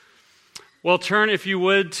Well, turn, if you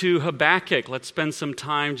would, to Habakkuk. Let's spend some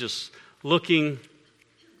time just looking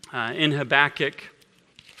in Habakkuk.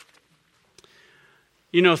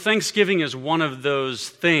 You know, Thanksgiving is one of those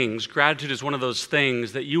things, gratitude is one of those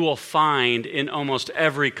things that you will find in almost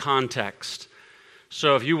every context.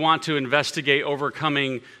 So if you want to investigate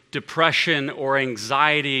overcoming depression or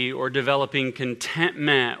anxiety or developing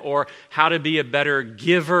contentment or how to be a better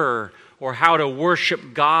giver or how to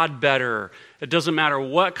worship God better, it doesn't matter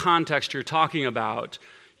what context you're talking about,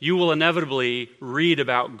 you will inevitably read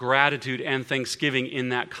about gratitude and thanksgiving in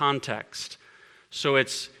that context. So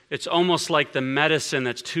it's almost like the medicine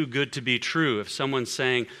that's too good to be true. If someone's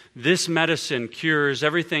saying, this medicine cures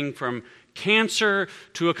everything from cancer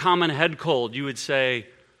to a common head cold, you would say,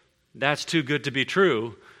 that's too good to be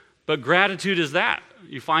true. But gratitude is that.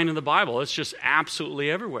 You find in the Bible, it's just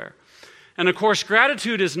absolutely everywhere. And of course,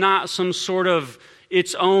 gratitude is not some sort of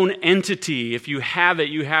its own entity. If you have it,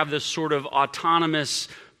 you have this sort of autonomous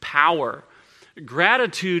power.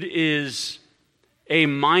 Gratitude is a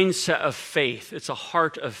mindset of faith. It's a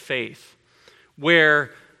heart of faith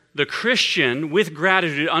where the Christian with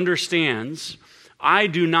gratitude understands, I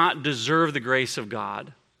do not deserve the grace of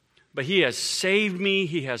God, but He has saved me,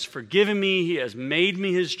 He has forgiven me, He has made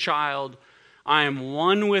me His child. I am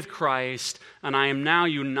one with Christ, and I am now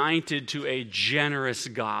united to a generous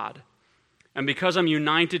God. And because I'm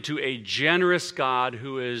united to a generous God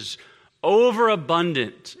who is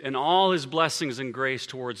overabundant in all His blessings and grace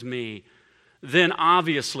towards me, then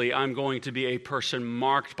obviously I'm going to be a person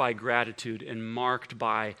marked by gratitude and marked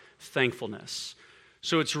by thankfulness.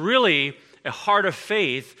 So it's really a heart of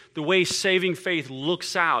faith, the way saving faith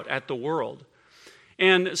looks out at the world.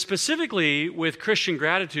 And specifically with Christian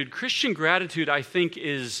gratitude, I think,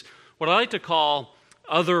 is what I like to call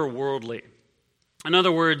otherworldly. In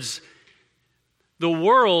other words, the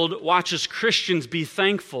world watches Christians be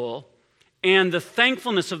thankful, and the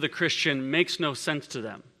thankfulness of the Christian makes no sense to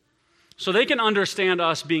them. So they can understand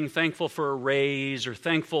us being thankful for a raise or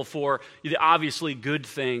thankful for the obviously good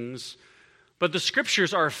things. But the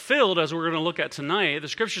Scriptures are filled, as we're going to look at tonight, the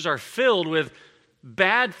Scriptures are filled with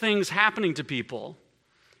bad things happening to people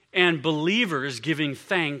and believers giving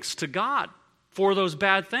thanks to God for those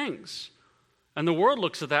bad things. And the world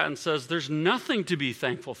looks at that and says, there's nothing to be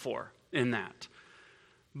thankful for in that.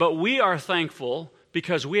 But we are thankful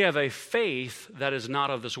because we have a faith that is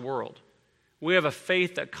not of this world. We have a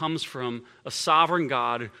faith that comes from a sovereign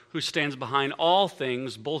God who stands behind all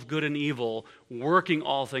things, both good and evil, working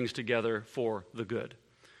all things together for the good.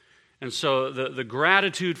 And so the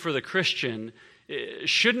gratitude for the Christian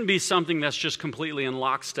shouldn't be something that's just completely in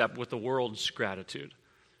lockstep with the world's gratitude,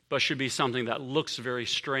 but should be something that looks very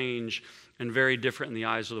strange and very different in the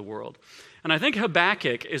eyes of the world. And I think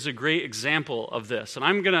Habakkuk is a great example of this. And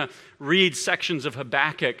I'm going to read sections of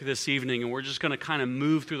Habakkuk this evening, and we're just going to kind of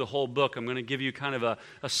move through the whole book. I'm going to give you kind of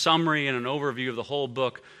a summary and an overview of the whole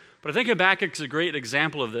book. But I think Habakkuk is a great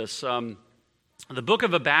example of this. The book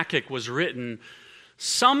of Habakkuk was written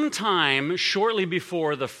sometime shortly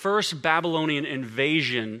before the first Babylonian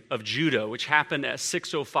invasion of Judah, which happened at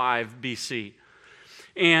 605 BC.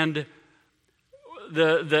 And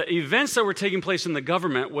the events that were taking place in the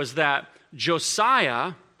government was that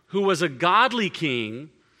Josiah, who was a godly king,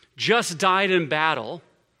 just died in battle,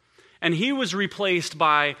 and he was replaced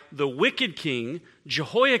by the wicked king,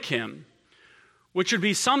 Jehoiakim, which would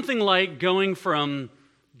be something like going from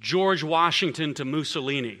George Washington to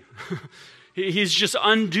Mussolini. He's just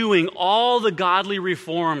undoing all the godly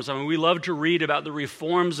reforms. I mean, we love to read about the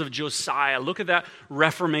reforms of Josiah. Look at that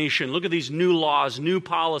reformation. Look at these new laws, new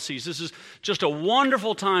policies. This is just a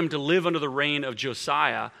wonderful time to live under the reign of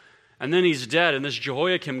Josiah. And then he's dead, and this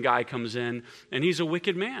Jehoiakim guy comes in, and he's a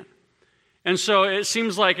wicked man. And so it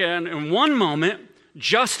seems like in one moment,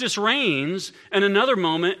 justice reigns, and another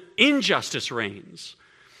moment, injustice reigns.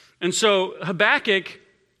 And so Habakkuk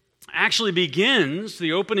actually begins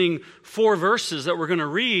the opening 4 verses that we're going to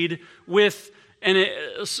read with, and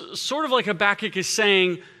it's sort of like Habakkuk is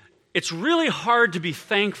saying, it's really hard to be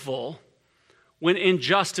thankful when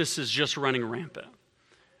injustice is just running rampant.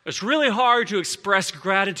 It's really hard to express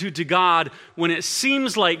gratitude to God when it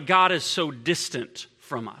seems like God is so distant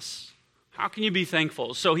from us. How can you be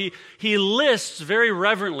thankful? So he lists very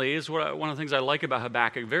reverently, is one of the things I like about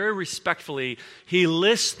Habakkuk, very respectfully, he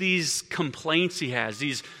lists these complaints he has,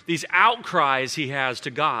 these outcries he has to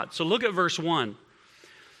God. So look at verse 1.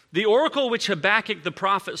 The oracle which Habakkuk the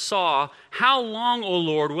prophet saw, how long, O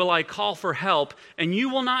Lord, will I call for help, and you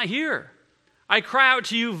will not hear? I cry out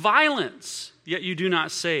to you violence, yet you do not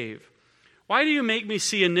save. Why do you make me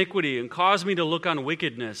see iniquity and cause me to look on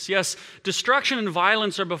wickedness? Yes, destruction and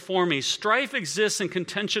violence are before me. Strife exists and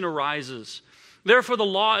contention arises. Therefore the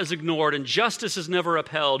law is ignored and justice is never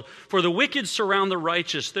upheld. For the wicked surround the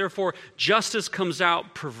righteous. Therefore justice comes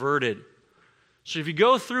out perverted. So if you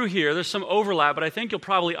go through here, there's some overlap, but I think you'll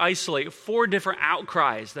probably isolate 4 different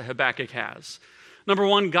outcries that Habakkuk has. Number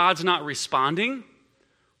 1, God's not responding.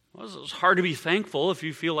 Well, it's hard to be thankful if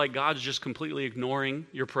you feel like God's just completely ignoring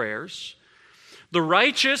your prayers. The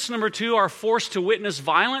righteous, number 2, are forced to witness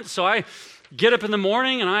violence. So I get up in the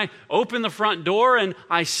morning and I open the front door and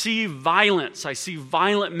I see violence. I see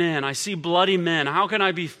violent men. I see bloody men. How can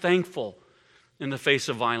I be thankful in the face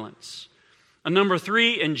of violence? And number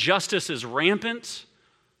 3, injustice is rampant.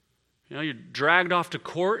 You know, you're dragged off to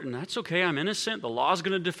court and that's okay, I'm innocent. The law's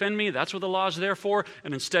going to defend me. That's what the law's there for.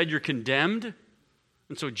 And instead you're condemned.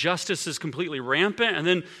 And so justice is completely rampant. And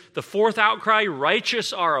then the 4th outcry,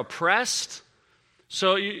 righteous are oppressed.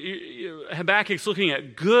 So Habakkuk's looking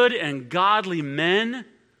at good and godly men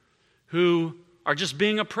who are just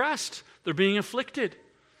being oppressed. They're being afflicted.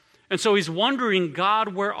 And so he's wondering,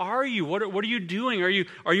 God, where are you? What are you doing? Are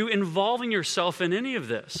you involving yourself in any of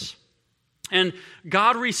this? And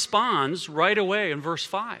God responds right away in verse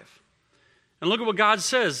 5. And look at what God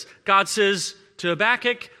says. God says to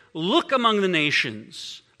Habakkuk, look among the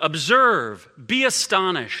nations, observe, be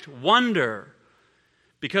astonished, wonder,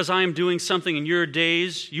 because I am doing something in your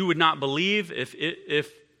days you would not believe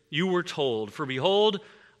if you were told. For behold,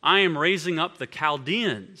 I am raising up the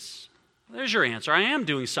Chaldeans. There's your answer. I am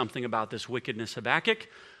doing something about this wickedness, Habakkuk.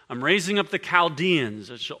 I'm raising up the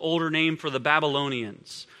Chaldeans. It's an older name for the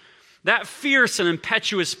Babylonians. That fierce and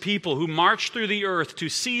impetuous people who march through the earth to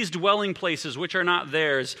seize dwelling places which are not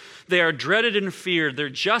theirs. They are dreaded and feared. Their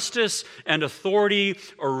justice and authority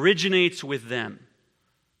originates with them.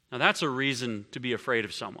 Now that's a reason to be afraid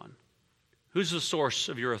of someone. Who's the source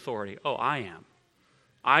of your authority? Oh, I am.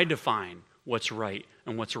 I define what's right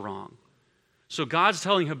and what's wrong. So God's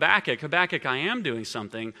telling Habakkuk, I am doing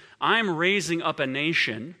something. I'm raising up a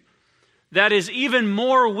nation that is even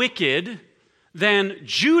more wicked than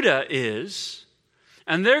Judah is,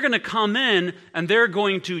 and they're going to come in and they're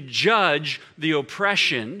going to judge the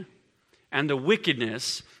oppression and the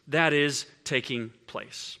wickedness that is taking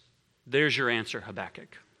place. There's your answer,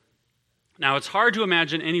 Habakkuk. Now, it's hard to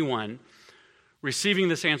imagine anyone receiving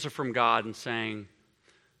this answer from God and saying,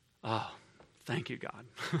 oh, thank you,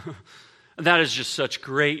 God. That is just such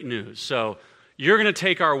great news. So you're going to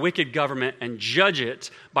take our wicked government and judge it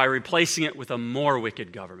by replacing it with a more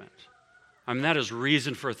wicked government. I mean, that is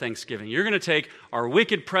reason for Thanksgiving. You're going to take our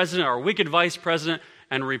wicked president, our wicked vice president,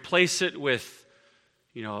 and replace it with,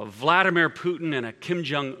 a Vladimir Putin and a Kim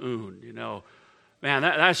Jong-un. Man,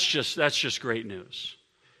 that's just great news.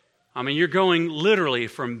 I mean, you're going literally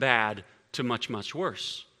from bad to much, much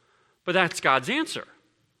worse. But that's God's answer.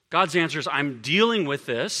 God's answer is, I'm dealing with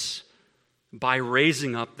this by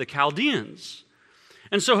raising up the Chaldeans.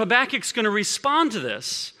 And so Habakkuk's going to respond to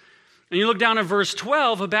this. And you look down at verse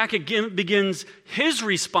 12, Habakkuk begins his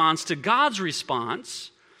response to God's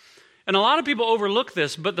response. And a lot of people overlook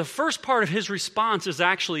this, but the first part of his response is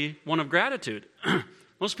actually one of gratitude.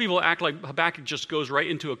 Most people act like Habakkuk just goes right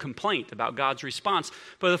into a complaint about God's response.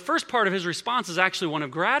 But the first part of his response is actually one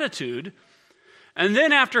of gratitude. And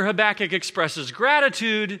then after Habakkuk expresses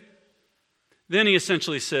gratitude, then he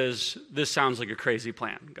essentially says, this sounds like a crazy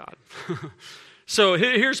plan, God. So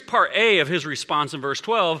here's part A of his response in verse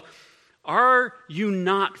 12. Are you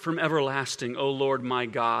not from everlasting, O Lord my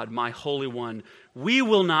God, my Holy One? We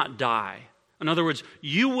will not die. In other words,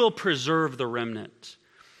 you will preserve the remnant.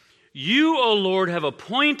 You, O Lord, have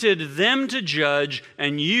appointed them to judge,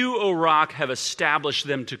 and you, O Rock, have established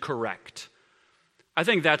them to correct. I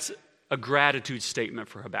think that's a gratitude statement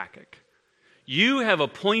for Habakkuk. You have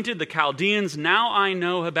appointed the Chaldeans. Now I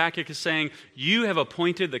know, Habakkuk is saying, you have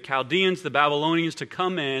appointed the Chaldeans, the Babylonians, to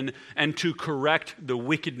come in and to correct the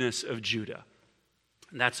wickedness of Judah.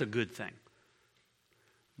 And that's a good thing.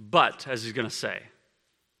 But, as he's going to say,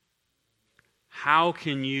 how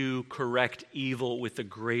can you correct evil with the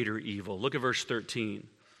greater evil? Look at verse 13.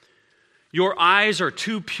 Your eyes are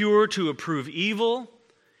too pure to approve evil,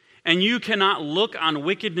 and you cannot look on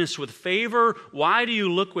wickedness with favor. Why do you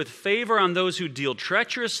look with favor on those who deal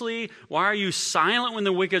treacherously? Why are you silent when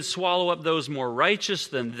the wicked swallow up those more righteous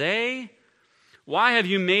than they? Why have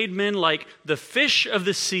you made men like the fish of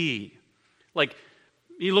the sea? Like,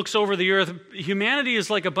 he looks over the earth. Humanity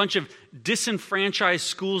is like a bunch of disenfranchised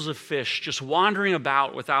schools of fish just wandering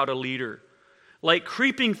about without a leader. Like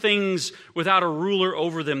creeping things without a ruler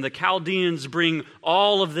over them, the Chaldeans bring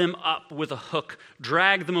all of them up with a hook,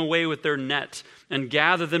 drag them away with their net, and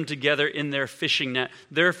gather them together in their fishing net.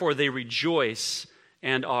 Therefore they rejoice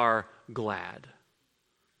and are glad.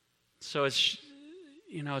 So it's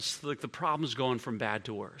like the problem's going from bad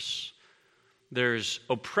to worse. There's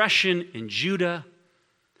oppression in Judah,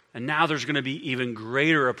 and now there's going to be even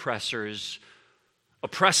greater oppressors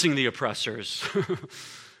oppressing the oppressors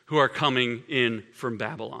who are coming in from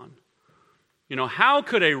Babylon. How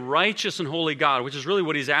could a righteous and holy God, which is really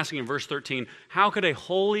what he's asking in verse 13, how could a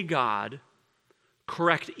holy God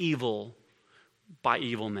correct evil by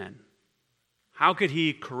evil men? How could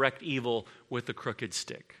he correct evil with a crooked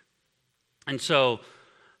stick? And so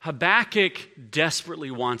Habakkuk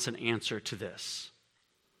desperately wants an answer to this.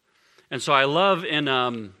 And so I love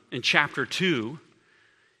in chapter 2,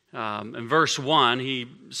 in verse 1, he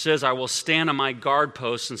says, I will stand on my guard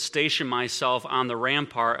posts and station myself on the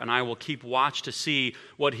rampart, and I will keep watch to see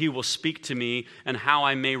what he will speak to me and how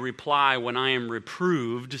I may reply when I am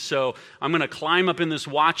reproved. So I'm going to climb up in this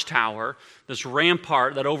watchtower, this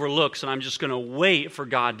rampart that overlooks, and I'm just going to wait for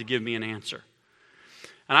God to give me an answer.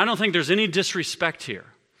 And I don't think there's any disrespect here.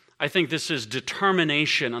 I think this is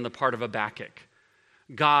determination on the part of Habakkuk.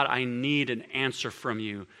 God, I need an answer from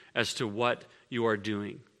you as to what you are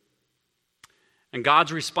doing. And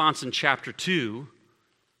God's response in chapter 2,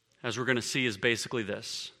 as we're going to see, is basically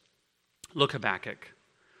this. Look, Habakkuk,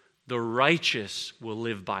 the righteous will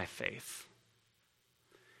live by faith,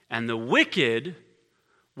 and the wicked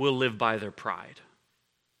will live by their pride.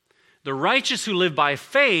 The righteous who live by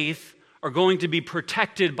faith are going to be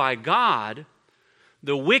protected by God.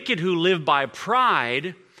 The wicked who live by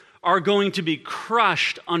pride are going to be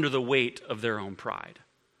crushed under the weight of their own pride.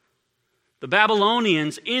 The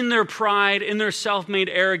Babylonians, in their pride, in their self-made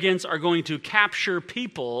arrogance, are going to capture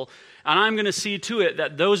people, and I'm going to see to it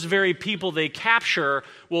that those very people they capture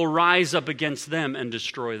will rise up against them and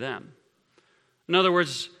destroy them. In other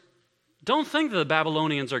words, don't think that the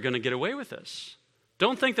Babylonians are going to get away with this.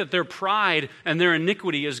 Don't think that their pride and their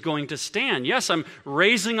iniquity is going to stand. Yes, I'm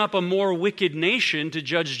raising up a more wicked nation to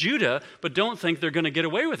judge Judah, but don't think they're going to get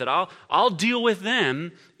away with it. I'll deal with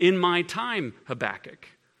them in my time, Habakkuk.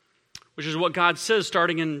 Which is what God says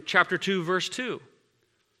starting in chapter 2, verse 2.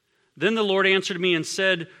 Then the Lord answered me and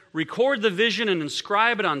said, record the vision and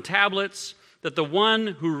inscribe it on tablets, that the one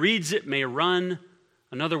who reads it may run.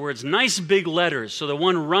 In other words, nice big letters, so the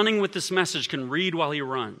one running with this message can read while he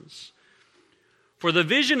runs. For the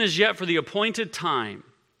vision is yet for the appointed time.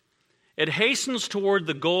 It hastens toward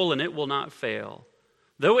the goal, and it will not fail.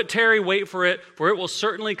 Though it tarry, wait for it will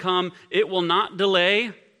certainly come. It will not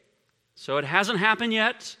delay. So it hasn't happened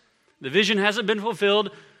yet. The vision hasn't been fulfilled.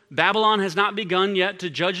 Babylon has not begun yet to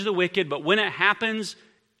judge the wicked, but when it happens,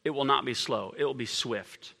 it will not be slow. It will be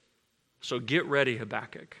swift. So get ready,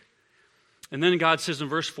 Habakkuk. And then God says in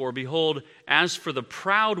verse 4, behold, as for the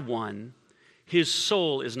proud one, his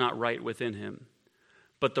soul is not right within him,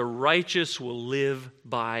 but the righteous will live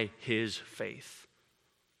by his faith.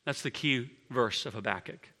 That's the key verse of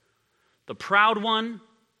Habakkuk. The proud one,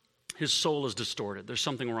 his soul is distorted. There's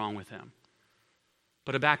something wrong with him.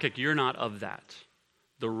 But Habakkuk, you're not of that.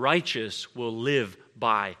 The righteous will live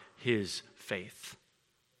by his faith.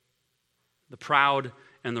 The proud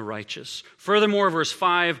and the righteous. Furthermore, verse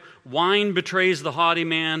 5, wine betrays the haughty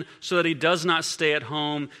man so that he does not stay at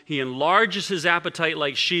home. He enlarges his appetite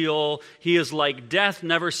like Sheol. He is like death,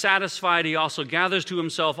 never satisfied. He also gathers to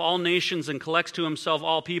himself all nations and collects to himself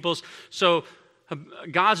all peoples. So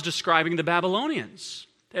God's describing the Babylonians.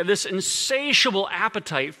 They have this insatiable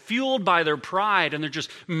appetite fueled by their pride, and they're just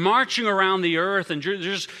marching around the earth, and they're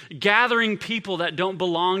just gathering people that don't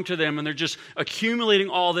belong to them, and they're just accumulating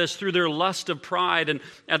all this through their lust of pride. And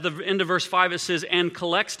at the end of verse 5 it says, and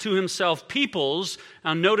collects to himself peoples.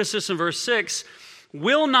 Now notice this in verse 6,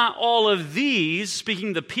 will not all of these,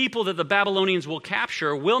 speaking the people that the Babylonians will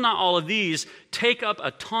capture, will not all of these take up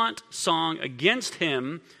a taunt song against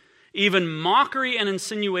him, even mockery and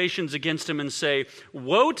insinuations against him, and say,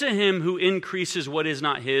 woe to him who increases what is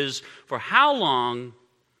not his, for how long,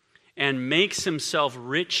 and makes himself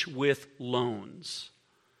rich with loans.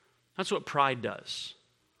 That's what pride does.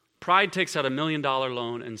 Pride takes out $1 million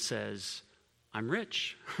loan and says, I'm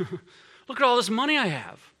rich. Look at all this money I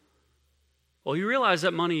have. Well, you realize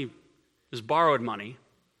that money is borrowed money,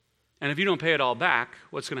 and if you don't pay it all back,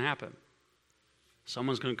 what's going to happen?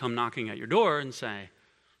 Someone's going to come knocking at your door and say,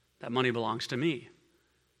 that money belongs to me.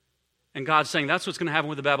 And God's saying that's what's going to happen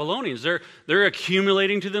with the Babylonians. They're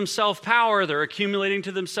accumulating to themselves power, they're accumulating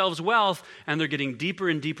to themselves wealth, and they're getting deeper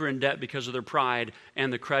and deeper in debt because of their pride,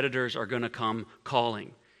 and the creditors are going to come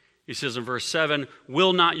calling. He says in verse 7,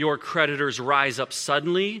 will not your creditors rise up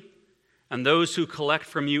suddenly, and those who collect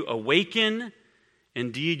from you awaken?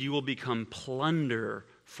 Indeed, you will become plunder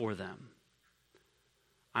for them.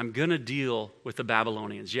 I'm going to deal with the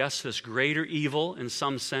Babylonians. Yes, this greater evil in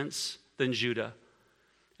some sense than Judah.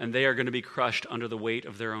 And they are going to be crushed under the weight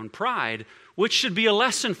of their own pride, which should be a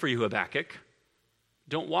lesson for you, Habakkuk.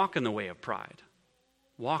 Don't walk in the way of pride.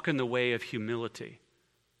 Walk in the way of humility,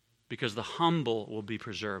 because the humble will be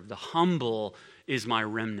preserved. The humble is my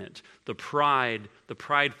remnant. The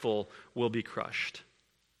prideful will be crushed.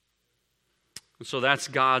 And so that's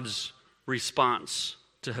God's response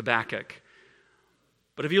to Habakkuk.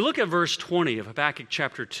 But if you look at verse 20 of Habakkuk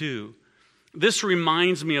chapter 2, this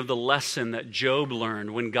reminds me of the lesson that Job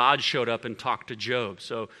learned when God showed up and talked to Job.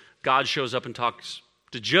 So God shows up and talks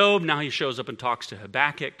to Job. Now he shows up and talks to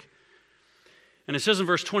Habakkuk. And it says in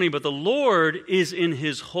verse 20, but the Lord is in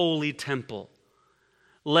his holy temple.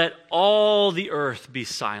 Let all the earth be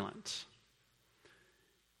silent.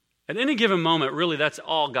 At any given moment, really, that's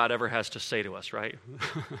all God ever has to say to us, right?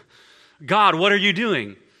 God, what are you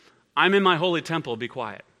doing? I'm in my holy temple, be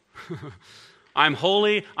quiet. I'm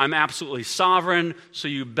holy, I'm absolutely sovereign, so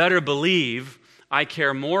you better believe I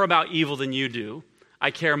care more about evil than you do.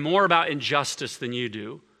 I care more about injustice than you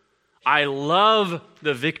do. I love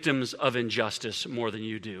the victims of injustice more than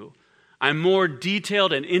you do. I'm more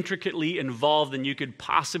detailed and intricately involved than you could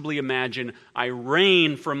possibly imagine. I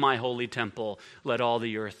reign from my holy temple. Let all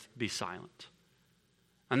the earth be silent.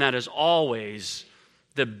 And that is always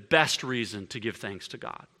the best reason to give thanks to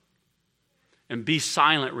God. And be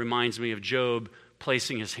silent reminds me of Job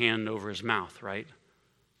placing his hand over his mouth, right?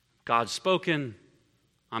 God's spoken,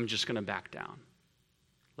 I'm just going to back down.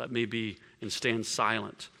 Let me be and stand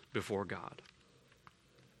silent before God.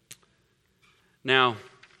 Now,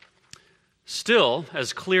 still,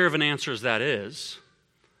 as clear of an answer as that is,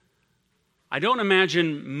 I don't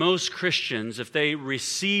imagine most Christians, if they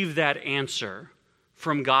receive that answer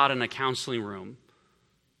from God in a counseling room,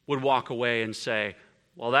 would walk away and say,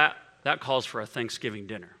 well, that calls for a Thanksgiving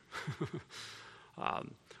dinner.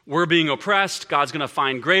 We're being oppressed. God's going to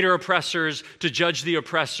find greater oppressors to judge the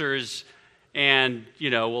oppressors, and,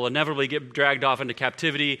 we'll inevitably get dragged off into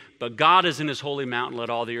captivity, but God is in his holy mountain. Let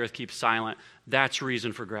all the earth keep silent. That's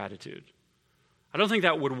reason for gratitude. I don't think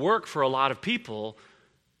that would work for a lot of people,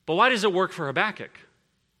 but why does it work for Habakkuk?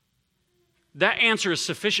 That answer is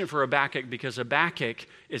sufficient for Habakkuk because Habakkuk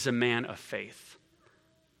is a man of faith.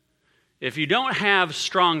 If you don't have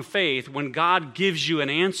strong faith, when God gives you an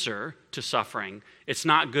answer to suffering, it's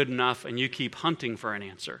not good enough and you keep hunting for an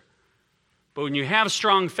answer. But when you have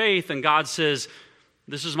strong faith and God says,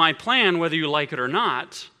 this is my plan whether you like it or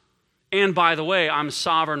not, and by the way, I'm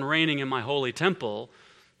sovereign reigning in my holy temple,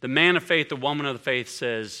 the man of faith, the woman of the faith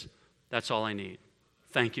says, that's all I need.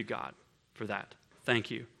 Thank you, God, for that.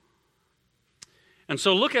 Thank you. And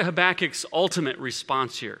so look at Habakkuk's ultimate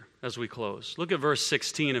response here as we close. Look at verse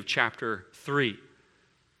 16 of chapter 3.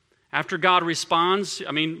 After God responds,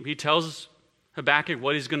 he tells Habakkuk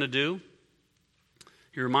what he's going to do.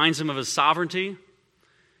 He reminds him of his sovereignty.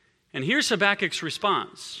 And here's Habakkuk's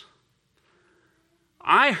response.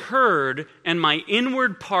 I heard, and my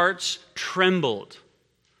inward parts trembled.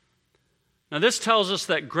 Now this tells us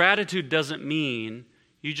that gratitude doesn't mean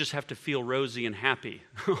you just have to feel rosy and happy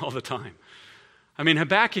all the time.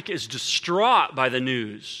 Habakkuk is distraught by the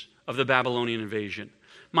news of the Babylonian invasion.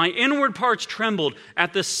 My inward parts trembled.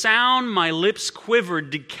 At the sound, my lips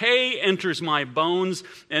quivered. Decay enters my bones,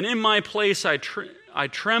 and in my place I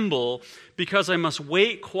tremble because I must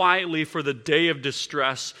wait quietly for the day of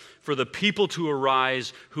distress, for the people to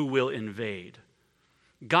arise who will invade.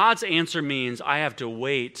 God's answer means I have to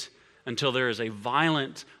wait until there is a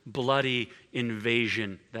violent, bloody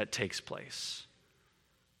invasion that takes place.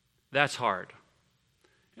 That's hard.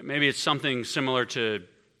 Maybe it's something similar to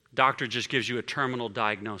doctor just gives you a terminal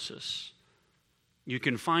diagnosis. You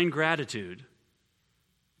can find gratitude,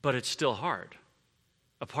 but it's still hard.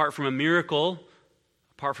 Apart from a miracle,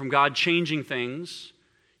 apart from God changing things,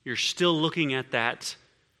 you're still looking at that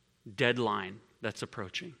deadline that's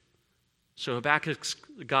approaching. So Habakkuk's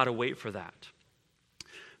got to wait for that.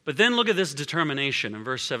 But then look at this determination in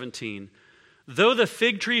verse 17. Though the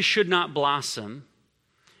fig tree should not blossom,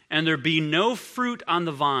 and there be no fruit on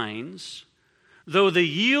the vines, though the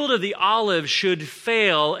yield of the olive should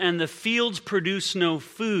fail, and the fields produce no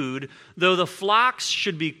food, though the flocks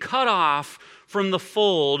should be cut off from the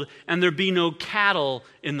fold, and there be no cattle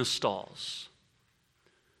in the stalls.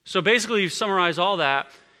 So basically, you summarize all that,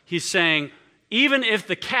 he's saying, even if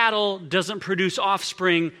the cattle doesn't produce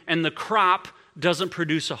offspring and the crop doesn't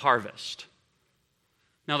produce a harvest,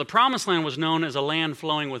 Now, the promised land was known as a land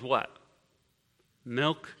flowing with what?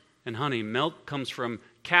 Milk and honey. Milk comes from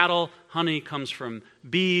cattle. Honey comes from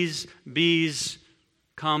bees. Bees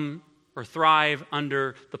come or thrive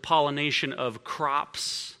under the pollination of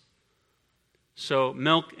crops. So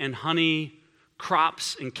milk and honey,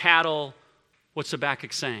 crops and cattle. What's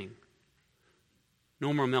Habakkuk saying?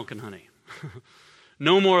 No more milk and honey.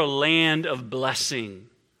 No more land of blessing.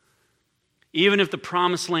 Even if the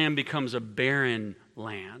promised land becomes a barren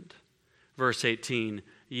land. Verse 18,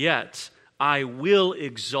 yet I will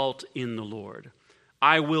exult in the Lord.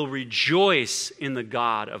 I will rejoice in the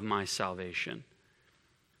God of my salvation.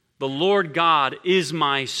 The Lord God is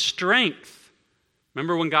my strength.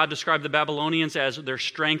 Remember when God described the Babylonians as their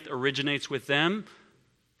strength originates with them?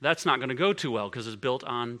 That's not going to go too well because it's built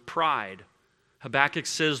on pride. Habakkuk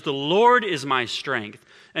says, the Lord is my strength,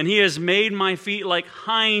 and he has made my feet like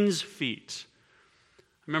hinds' feet.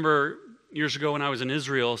 I remember years ago when I was in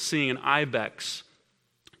Israel seeing an ibex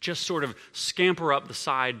just sort of scamper up the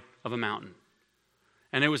side of a mountain.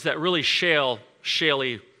 And it was that really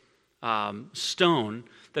shaly stone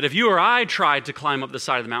that if you or I tried to climb up the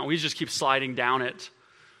side of the mountain, we'd just keep sliding down it.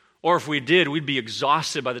 Or if we did, we'd be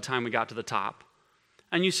exhausted by the time we got to the top.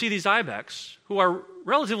 And you see these ibex, who are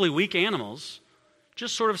relatively weak animals,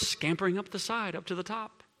 just sort of scampering up the side, up to the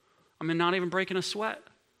top. I mean, not even breaking a sweat.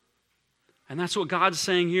 And that's what God's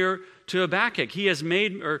saying here to Habakkuk.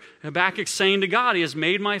 Habakkuk's saying to God, he has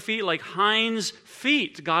made my feet like hinds'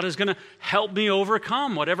 feet. God is going to help me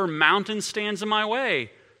overcome whatever mountain stands in my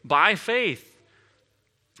way by faith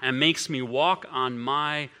and makes me walk on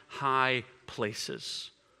my high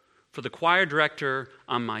places. For the choir director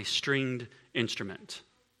on my stringed instrument.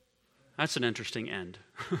 That's an interesting end.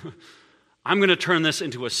 I'm going to turn this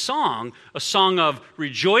into a song of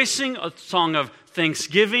rejoicing, a song of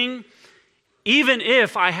thanksgiving, even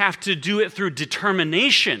if I have to do it through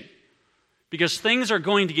determination, because things are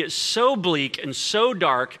going to get so bleak and so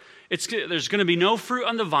dark, there's going to be no fruit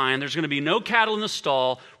on the vine, there's going to be no cattle in the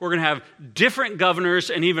stall, we're going to have different governors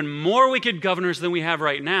and even more wicked governors than we have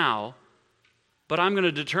right now, but I'm going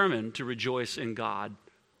to determine to rejoice in God,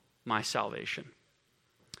 my salvation.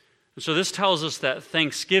 And so this tells us that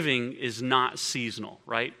Thanksgiving is not seasonal,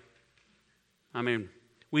 right? I mean,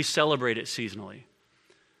 we celebrate it seasonally.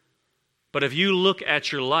 But if you look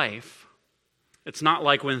at your life, it's not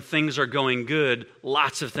like when things are going good,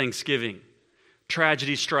 lots of thanksgiving.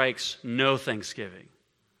 Tragedy strikes, no thanksgiving.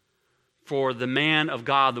 For the man of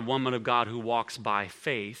God, the woman of God who walks by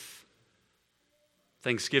faith,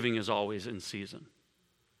 thanksgiving is always in season,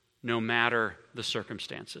 no matter the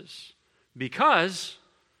circumstances. Because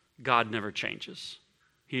God never changes.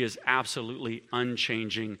 He is absolutely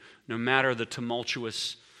unchanging, no matter the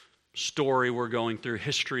tumultuous story we're going through,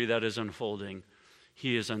 history that is unfolding.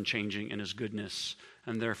 He is unchanging in his goodness,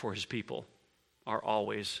 and therefore his people are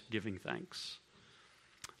always giving thanks.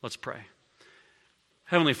 Let's pray.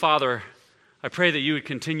 Heavenly Father, I pray that you would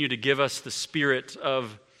continue to give us the spirit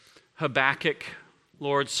of Habakkuk.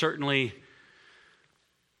 Lord, certainly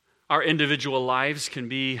our individual lives can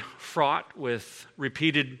be fraught with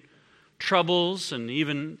repeated troubles, and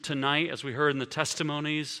even tonight, as we heard in the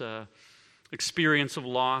testimonies, experience of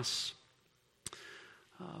loss.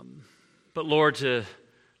 But Lord, to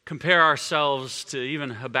compare ourselves to even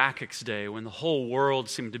Habakkuk's day when the whole world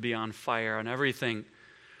seemed to be on fire and everything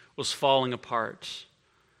was falling apart,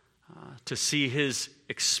 to see his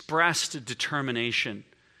expressed determination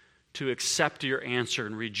to accept your answer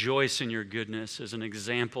and rejoice in your goodness is an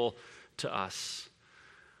example to us.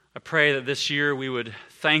 I pray that this year we would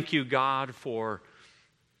thank you, God, for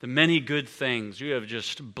the many good things. You have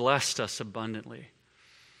just blessed us abundantly.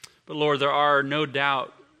 But Lord, there are no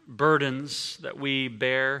doubt burdens that we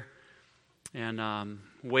bear and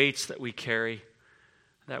weights that we carry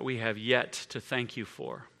that we have yet to thank you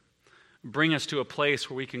for. Bring us to a place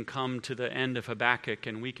where we can come to the end of Habakkuk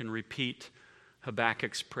and we can repeat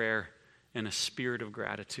Habakkuk's prayer in a spirit of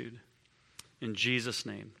gratitude. In Jesus'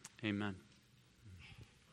 name, amen.